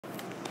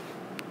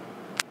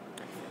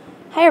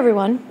Hi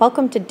everyone,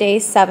 welcome to Day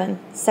 7,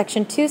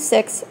 Section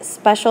 2.6,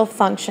 Special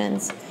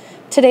Functions.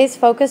 Today's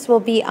focus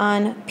will be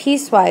on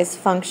piecewise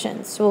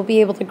functions, so we'll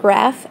be able to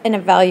graph and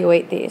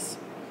evaluate these.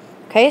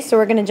 Okay, so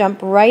we're going to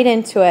jump right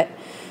into it.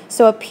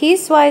 So a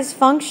piecewise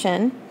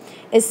function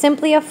is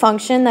simply a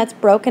function that's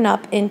broken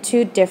up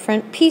into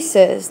different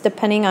pieces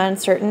depending on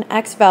certain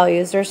x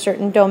values or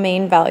certain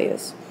domain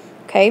values.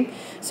 Okay,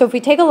 so if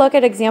we take a look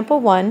at example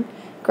 1,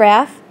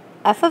 graph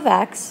f of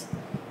x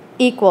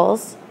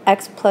equals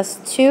x plus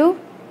 2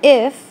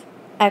 if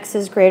x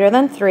is greater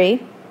than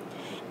 3,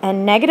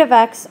 and negative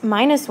x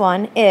minus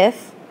 1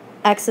 if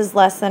x is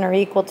less than or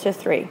equal to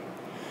 3.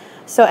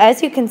 So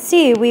as you can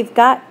see, we've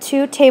got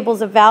two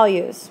tables of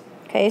values.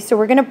 Okay, so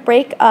we're going to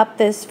break up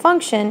this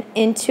function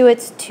into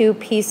its two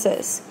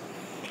pieces.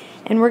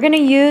 And we're going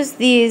to use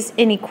these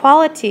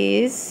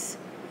inequalities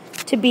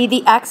to be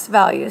the x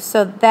values.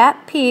 So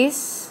that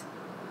piece,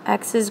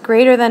 x is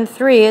greater than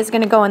 3, is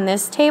going to go in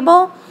this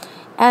table.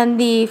 And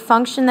the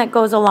function that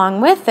goes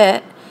along with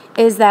it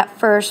is that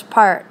first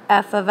part,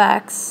 f of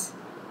x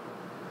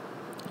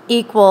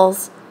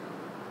equals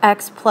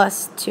x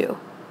plus 2.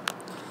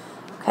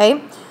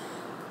 Okay,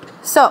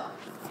 so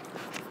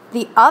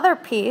the other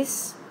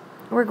piece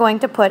we're going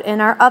to put in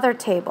our other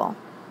table.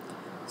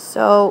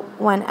 So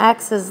when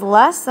x is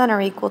less than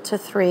or equal to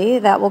 3,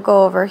 that will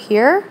go over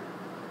here.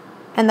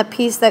 And the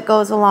piece that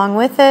goes along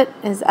with it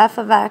is f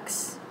of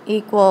x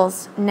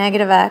equals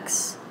negative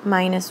x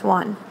minus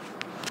 1.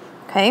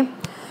 Okay,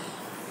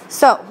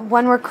 so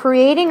when we're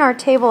creating our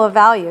table of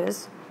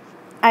values,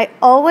 I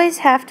always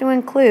have to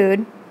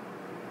include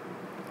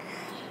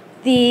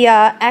the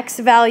x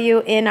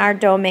value in our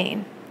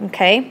domain.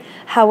 Okay,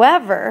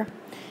 however,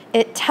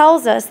 it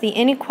tells us, the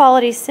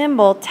inequality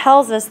symbol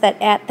tells us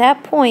that at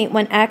that point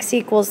when x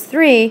equals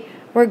 3,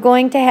 we're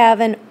going to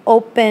have an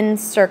open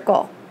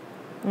circle.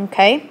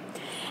 Okay,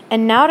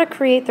 and now to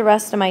create the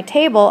rest of my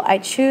table, I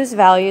choose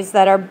values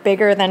that are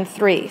bigger than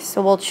 3.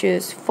 So we'll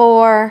choose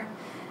 4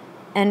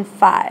 and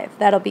 5.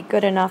 That'll be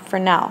good enough for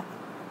now.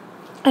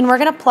 And we're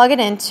going to plug it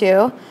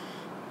into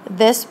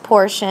this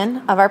portion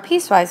of our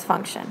piecewise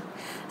function.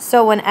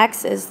 So when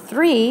x is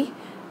 3,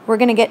 we're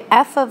going to get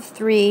f of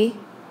 3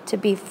 to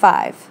be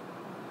 5.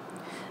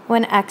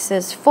 When x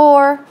is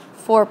 4,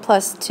 4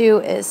 plus 2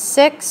 is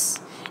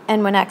 6.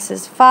 And when x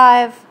is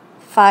 5,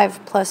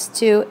 5 plus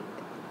 2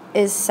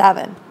 is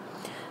 7.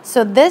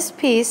 So this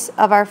piece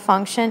of our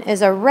function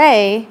is a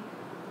ray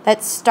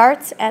that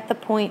starts at the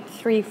point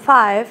 3,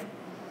 5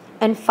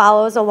 and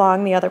follows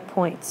along the other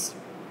points.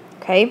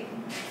 Okay,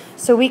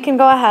 so we can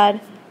go ahead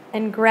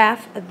and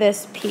graph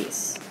this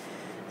piece.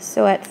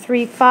 So at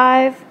 3,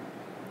 5,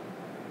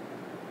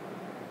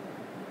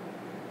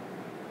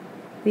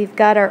 we've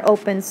got our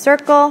open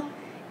circle,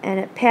 and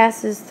it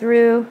passes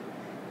through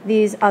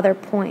these other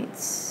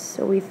points.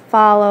 So we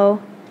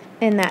follow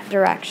in that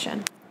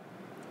direction.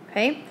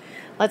 Okay,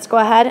 let's go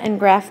ahead and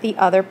graph the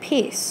other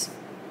piece.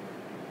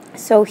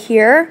 So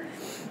here,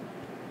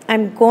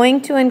 I'm going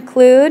to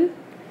include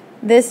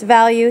this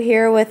value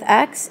here with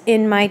x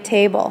in my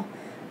table.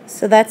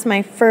 So that's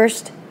my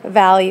first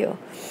value.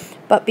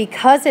 But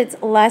because it's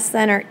less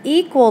than or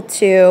equal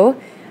to,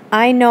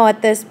 I know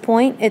at this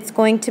point it's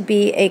going to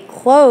be a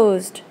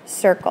closed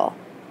circle.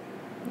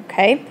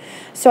 Okay,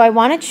 so I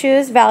want to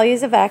choose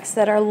values of x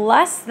that are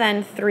less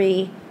than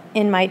 3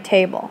 in my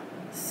table.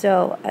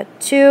 So a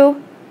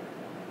 2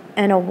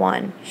 and a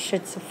 1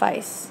 should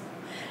suffice.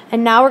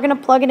 And now we're going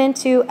to plug it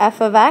into f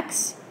of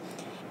x.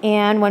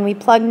 And when we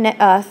plug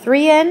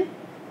 3 in,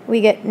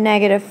 we get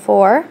negative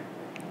 4.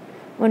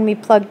 When we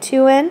plug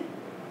 2 in,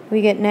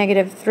 we get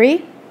negative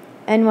 3.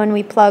 And when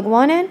we plug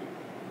 1 in,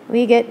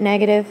 we get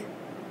negative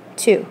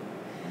 2.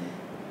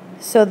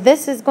 So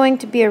this is going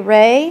to be a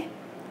ray,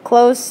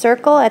 closed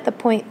circle at the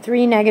point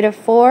 3, negative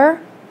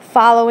 4,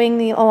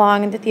 following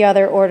along the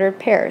other ordered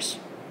pairs.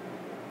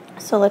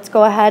 So let's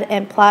go ahead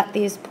and plot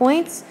these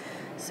points.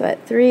 So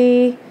at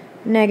 3,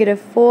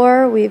 negative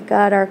 4, we've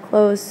got our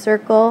closed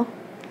circle.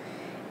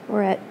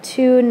 We're at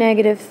 2,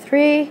 negative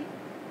 3,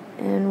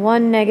 and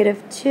 1,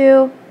 negative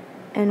 2,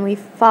 and we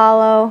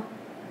follow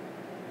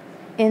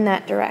in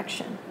that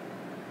direction.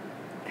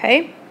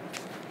 Okay?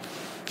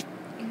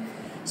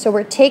 So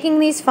we're taking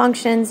these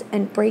functions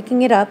and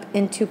breaking it up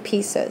into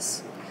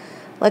pieces.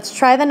 Let's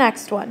try the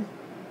next one.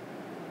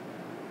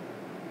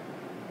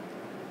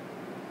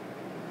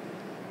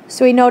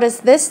 So we notice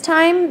this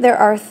time there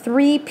are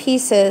 3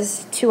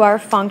 pieces to our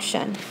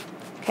function.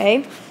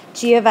 Okay?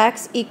 G of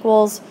x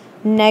equals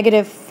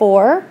negative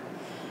 4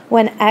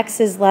 when x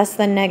is less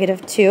than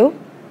negative 2.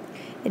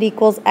 It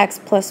equals x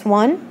plus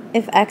 1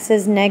 if x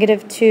is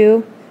negative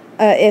 2,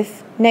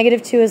 if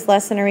negative 2 is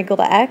less than or equal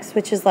to x,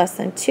 which is less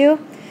than 2.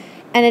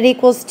 And it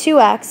equals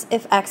 2x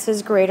if x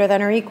is greater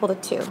than or equal to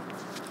 2.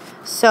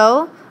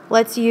 So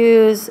let's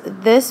use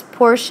this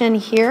portion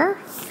here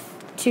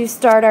to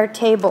start our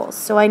tables.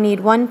 So I need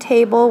one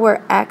table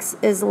where x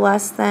is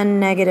less than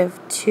negative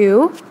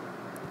 2.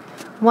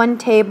 One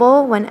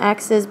table when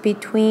x is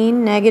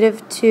between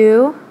negative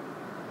 2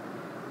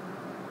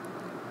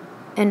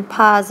 and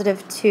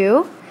positive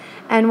 2.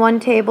 and one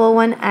table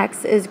when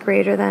x is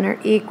greater than or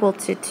equal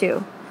to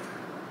 2.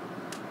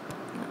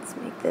 Let's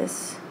make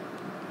this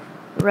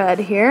red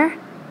here,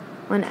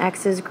 when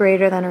x is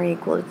greater than or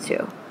equal to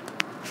 2.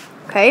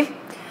 Okay,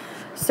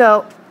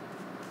 so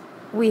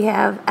we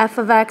have f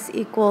of x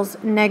equals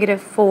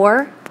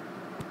 -4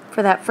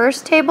 for that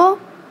first table,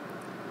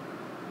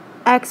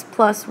 x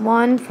plus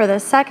 1 for the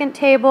second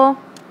table,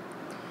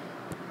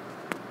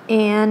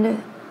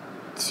 and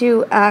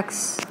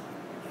 2x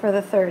for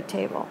the third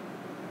table.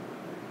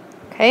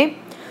 Okay,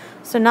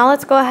 so now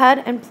let's go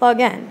ahead and plug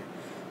in.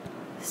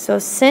 So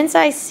since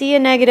I see a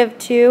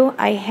 -2,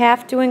 I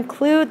have to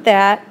include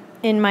that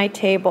in my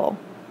table.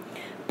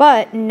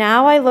 But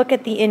now I look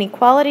at the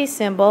inequality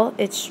symbol,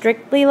 it's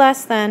strictly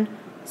less than,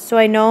 so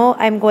I know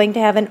I'm going to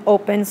have an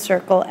open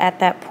circle at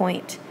that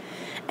point.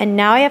 And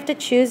now I have to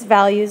choose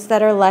values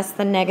that are less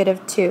than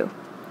 -2.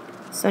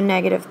 So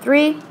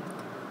 -3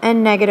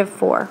 and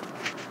 -4.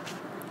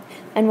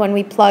 And when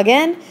we plug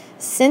in,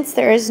 since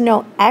there is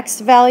no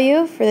x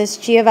value for this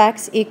g of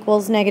x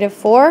equals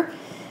 -4,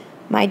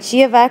 my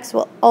g of x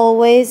will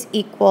always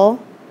equal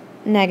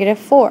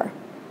 -4.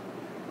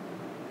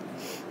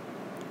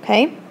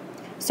 Okay,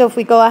 so if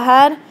we go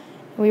ahead,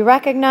 we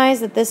recognize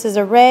that this is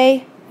an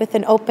array with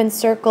an open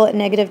circle at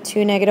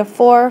 -2,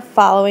 -4,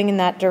 following in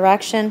that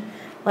direction.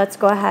 Let's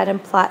go ahead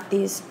and plot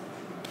these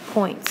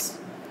points.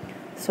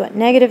 So at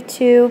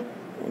 -2,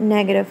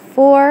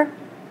 -4,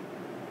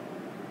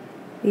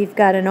 we've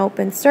got an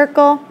open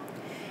circle.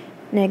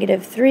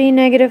 -3,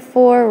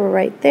 -4, we're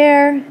right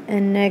there,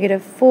 and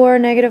 -4,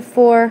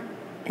 -4,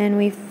 and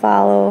we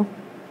follow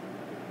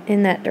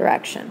in that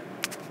direction.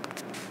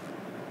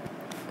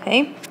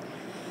 Okay.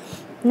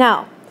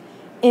 Now,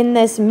 in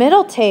this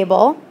middle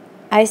table,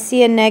 I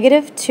see a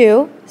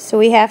 -2, so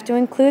we have to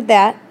include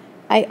that.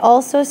 I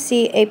also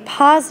see a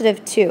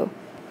 +2,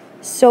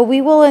 so we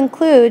will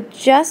include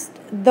just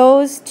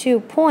those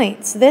 2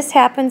 points. This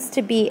happens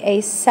to be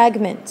a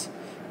segment,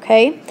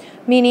 okay?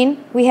 Meaning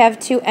we have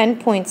 2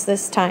 endpoints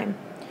this time.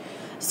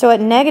 So at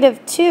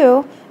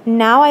 -2,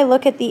 now I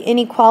look at the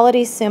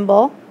inequality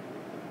symbol,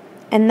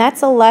 and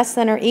that's a less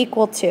than or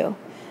equal to.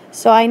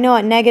 So I know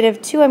at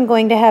 -2 I'm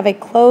going to have a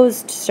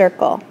closed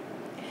circle.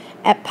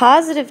 At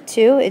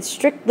 +2, it's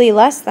strictly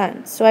less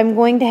than, so I'm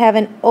going to have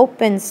an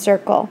open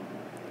circle.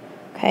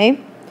 Okay?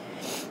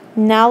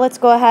 Now let's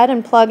go ahead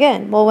and plug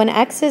in. Well, when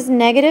x is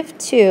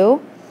 -2,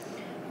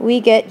 we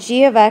get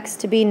g of x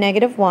to be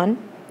 -1.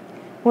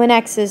 When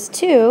x is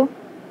 2,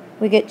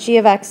 we get g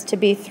of x to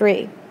be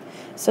 3.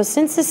 So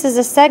since this is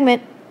a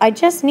segment, I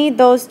just need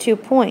those 2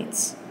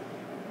 points,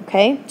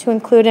 okay, to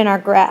include in our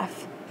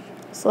graph.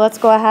 So let's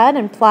go ahead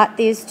and plot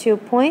these 2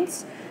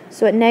 points.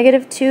 So at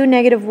 -2,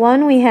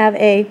 -1, we have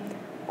a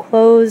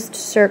closed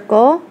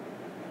circle.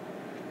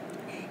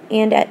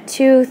 And at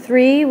 2,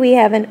 3, we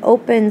have an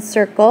open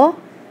circle.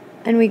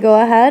 And we go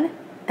ahead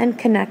and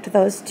connect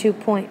those 2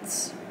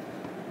 points.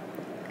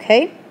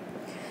 Okay?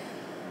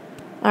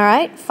 All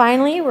right,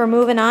 finally, we're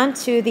moving on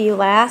to the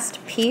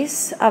last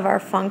piece of our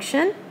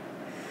function.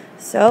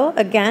 So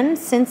again,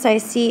 since I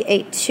see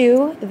a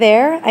 2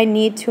 there, I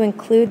need to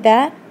include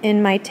that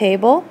in my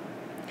table.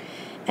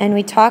 And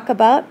we talk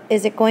about,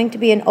 is it going to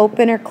be an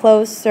open or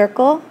closed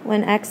circle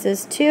when x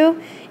is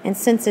 2? And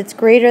since it's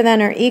greater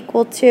than or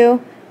equal to,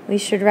 we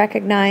should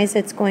recognize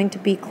it's going to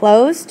be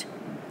closed.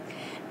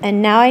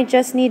 And now I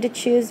just need to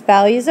choose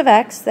values of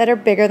x that are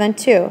bigger than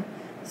 2.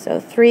 So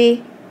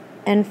 3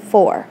 and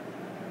 4.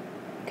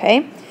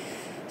 Okay?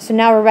 So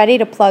now we're ready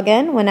to plug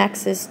in. When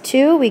x is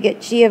 2, we get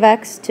g of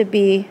x to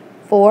be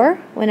 4.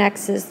 When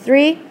x is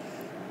 3,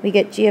 we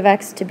get g of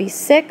x to be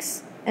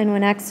 6. And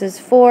when x is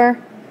 4,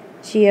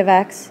 g of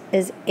x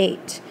is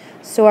 8.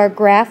 So our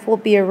graph will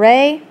be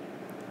array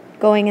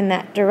going in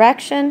that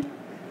direction.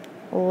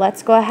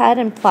 Let's go ahead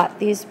and plot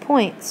these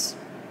points.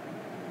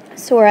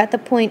 So we're at the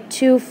point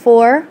 2,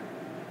 4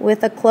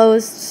 with a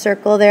closed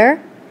circle there.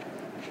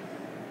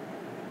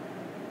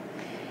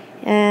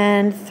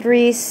 And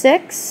 3,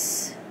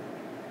 6.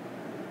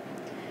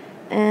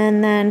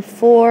 And then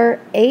 4,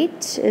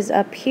 8 is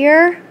up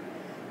here.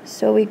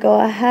 So we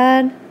go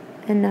ahead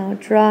and now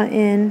draw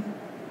in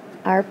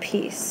our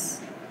piece.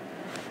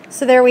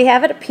 So there we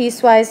have it, a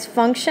piecewise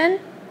function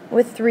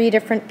with 3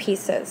 different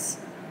pieces.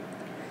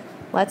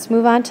 Let's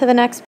move on to the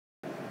next.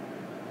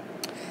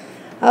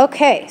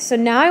 Okay, so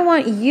now I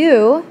want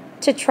you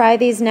to try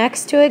these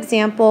next 2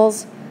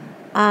 examples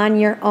on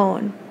your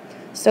own.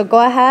 So go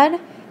ahead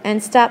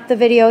and stop the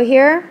video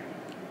here.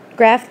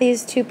 Graph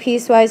these 2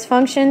 piecewise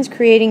functions,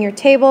 creating your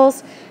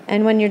tables,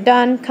 and when you're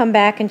done, come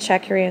back and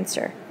check your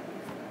answer.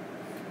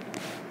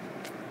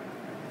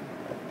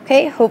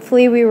 Okay,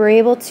 hopefully we were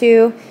able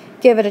to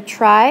give it a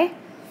try.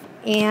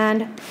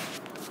 And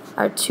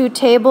our 2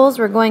 tables,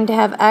 we're going to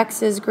have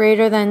x is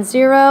greater than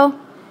 0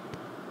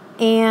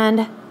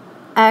 and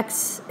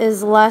x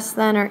is less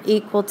than or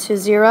equal to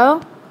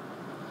 0.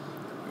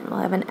 And we'll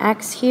have an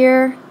x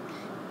here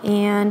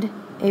and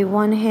a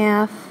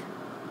 1/2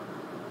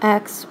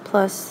 x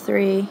plus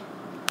 3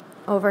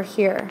 over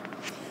here.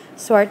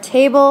 So our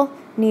table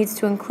needs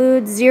to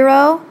include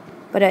 0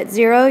 But at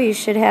 0, you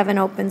should have an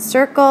open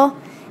circle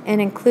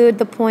and include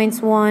the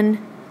points 1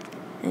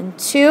 and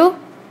 2.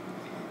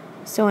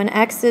 So when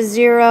x is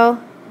 0,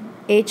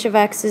 h of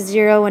x is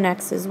 0. When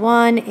x is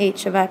 1,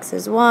 h of x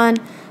is 1.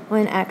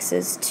 When x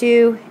is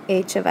 2,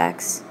 h of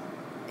x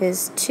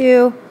is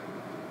 2.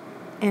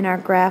 And our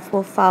graph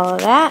will follow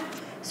that.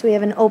 So we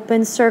have an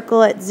open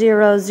circle at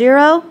 0,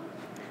 0,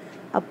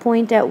 a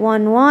point at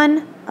 1,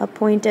 1, a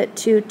point at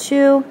 2,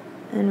 2,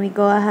 and we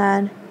go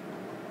ahead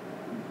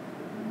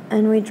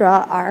and we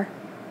draw our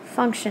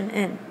function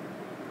in.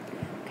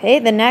 Okay,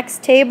 the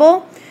next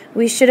table,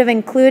 we should have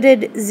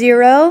included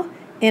 0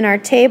 in our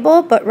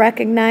table, but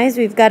recognize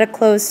we've got a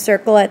closed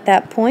circle at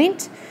that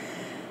point.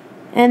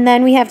 And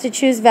then we have to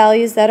choose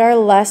values that are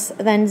less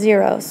than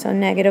 0, so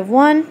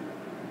 -1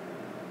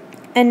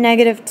 and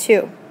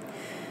 -2.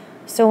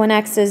 So when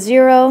x is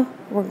 0,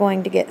 we're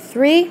going to get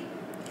 3.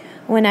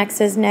 When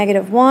x is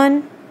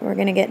 -1, we're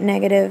going to get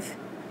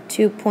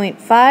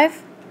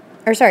 -2.5,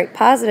 or sorry,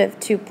 positive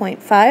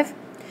 2.5.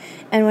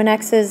 And when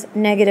x is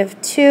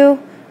 -2,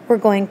 we're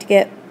going to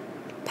get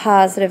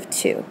positive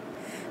 2.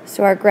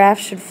 So our graph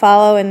should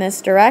follow in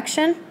this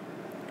direction.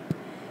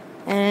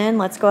 And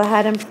let's go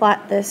ahead and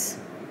plot this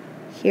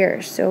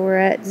here. So we're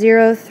at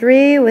 0,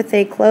 3 with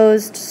a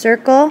closed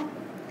circle,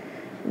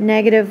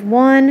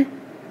 -1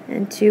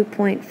 and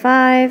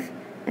 2.5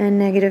 and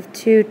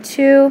 -2,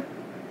 2.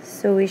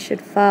 So we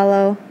should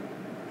follow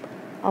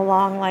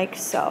along like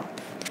so.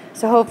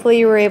 So hopefully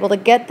you were able to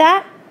get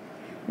that.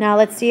 Now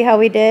let's see how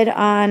we did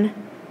on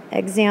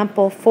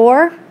example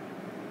 4.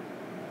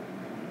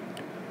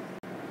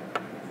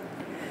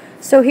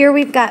 So here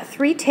we've got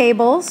 3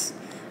 tables.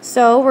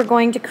 So we're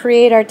going to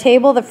create our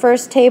table. The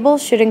first table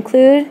should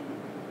include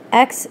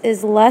x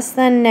is less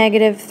than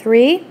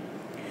 -3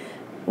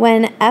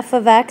 when f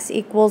of x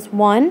equals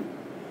 1.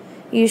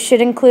 You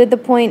should include the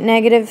point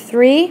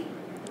 -3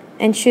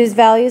 and choose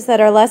values that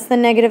are less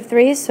than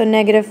 -3, so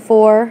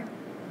 -4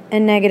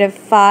 and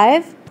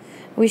 -5.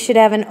 We should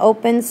have an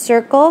open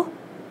circle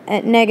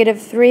at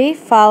 -3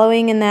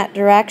 following in that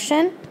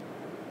direction,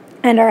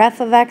 and our f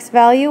of x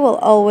value will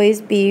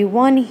always be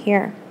 1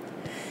 here.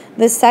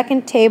 The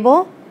second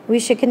table, we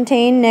should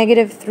contain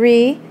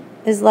 -3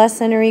 is less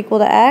than or equal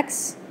to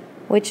x,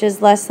 which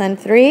is less than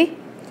 3.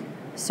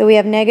 So we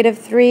have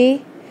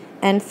 -3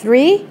 and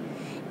 3,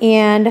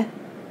 and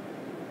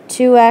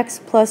 2x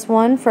plus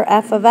 1 for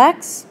f of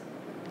x.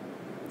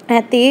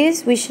 At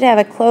these, we should have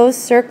a closed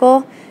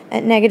circle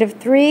at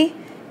 -3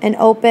 and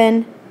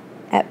open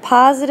at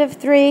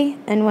 +3,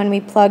 and when we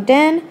plugged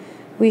in,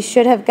 we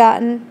should have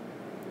gotten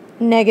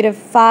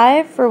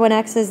 -5 for when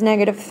x is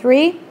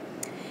 -3,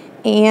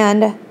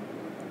 and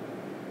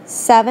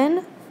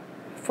 7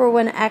 for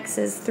when x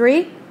is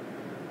 3.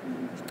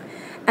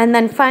 And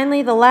then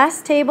finally, the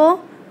last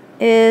table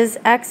is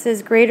x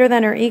is greater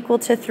than or equal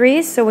to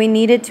 3, so we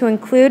needed to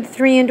include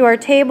 3 into our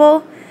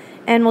table,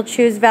 and we'll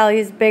choose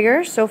values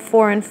bigger, so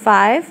 4 and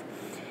 5.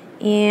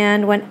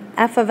 And when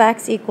f of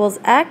x equals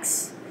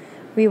x,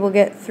 we will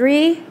get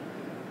 3,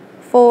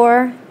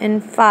 4,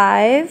 and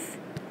 5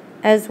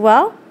 as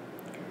well.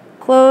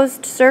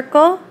 Closed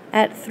circle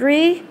at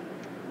 3,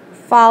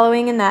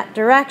 following in that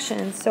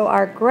direction. So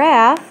our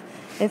graph,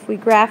 if we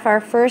graph our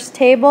first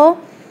table,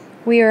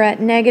 we are at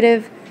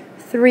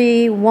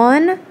 -3,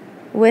 1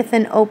 with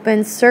an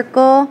open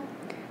circle,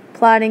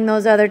 plotting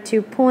those other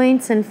 2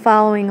 points and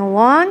following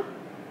along.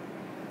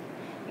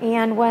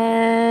 And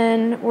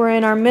when we're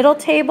in our middle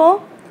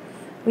table,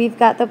 we've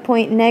got the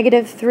point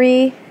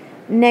 -3,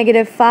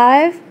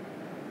 -5.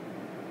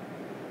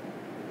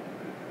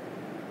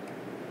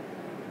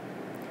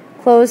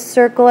 Closed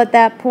circle at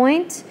that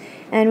point,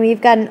 and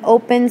we've got an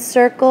open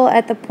circle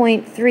at the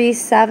point 3,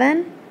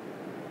 7.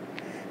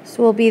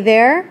 So we'll be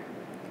there,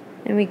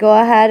 and we go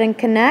ahead and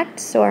connect.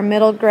 So our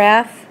middle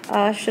graph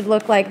should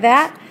look like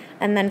that.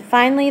 And then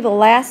finally, the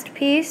last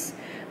piece,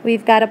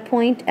 we've got a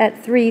point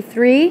at 3,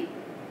 3,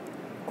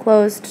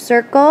 closed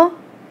circle,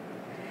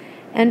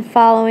 and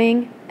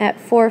following at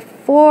 4,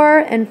 4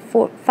 and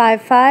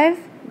 5, 5,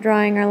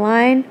 drawing our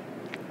line,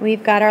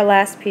 we've got our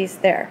last piece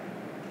there.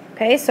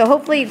 Okay, so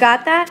hopefully you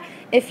got that.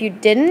 If you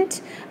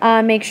didn't,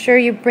 make sure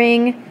you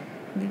bring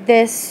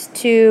this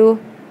to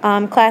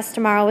class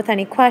tomorrow with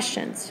any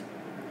questions.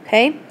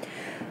 Okay.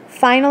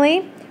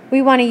 Finally,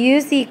 we want to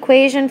use the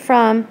equation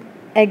from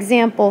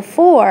example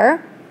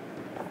 4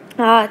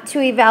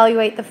 to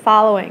evaluate the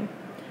following.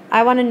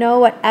 I want to know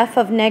what f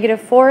of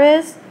 -4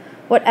 is,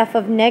 what f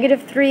of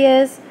 -3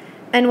 is,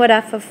 and what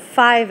f of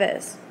 5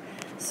 is.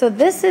 So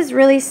this is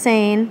really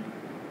saying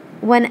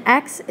when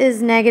x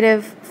is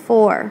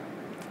 -4.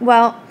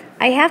 Well,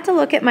 I have to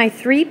look at my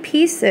 3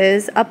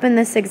 pieces up in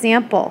this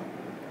example.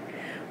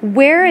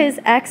 Where is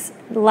x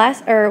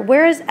less, or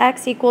where is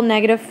x equal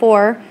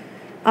 -4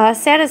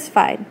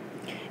 satisfied?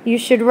 You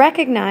should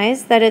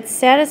recognize that it's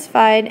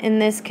satisfied in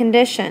this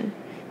condition.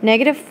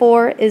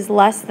 -4 is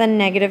less than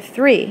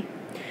 -3.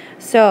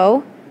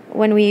 So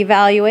when we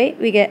evaluate,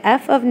 we get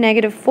f of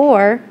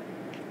 -4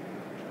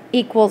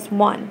 equals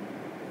 1.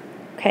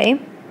 Okay?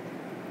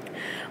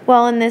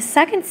 Well, in this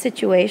second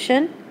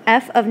situation,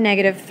 f of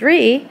negative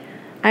 3,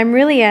 I'm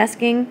really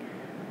asking,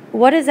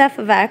 what is f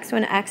of x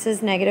when x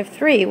is negative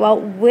 3? Well,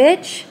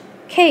 which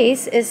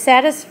case is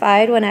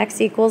satisfied when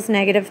x equals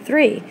negative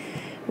 3?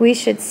 We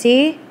should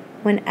see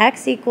when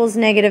x equals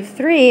negative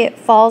 3, it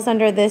falls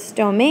under this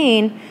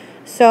domain,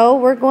 so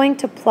we're going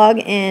to plug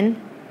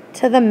in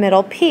to the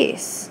middle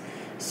piece.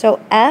 So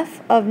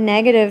f of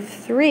negative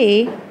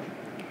 3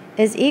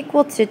 is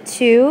equal to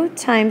 2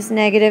 times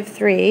negative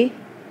 3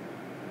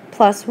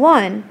 plus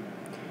 1,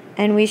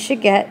 and we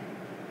should get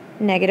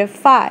negative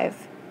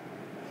 5.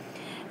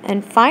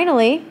 And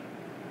finally,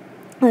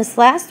 this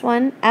last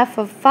one, f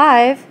of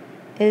 5,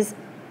 is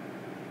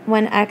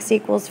when x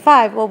equals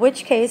 5. Well,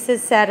 which case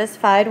is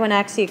satisfied when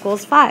x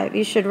equals 5?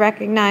 You should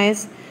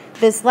recognize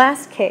this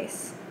last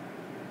case.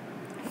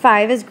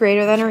 5 is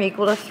greater than or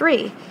equal to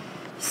 3.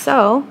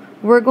 So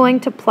we're going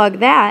to plug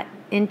that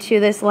into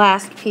this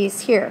last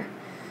piece here.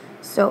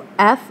 So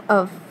f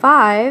of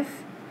 5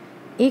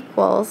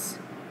 equals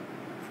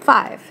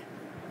 5.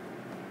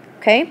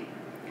 Okay?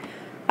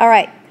 All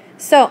right.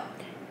 So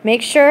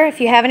make sure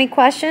if you have any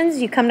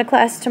questions, you come to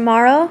class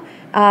tomorrow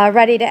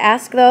ready to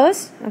ask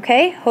those.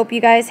 Okay? Hope you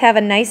guys have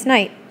a nice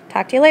night.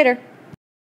 Talk to you later.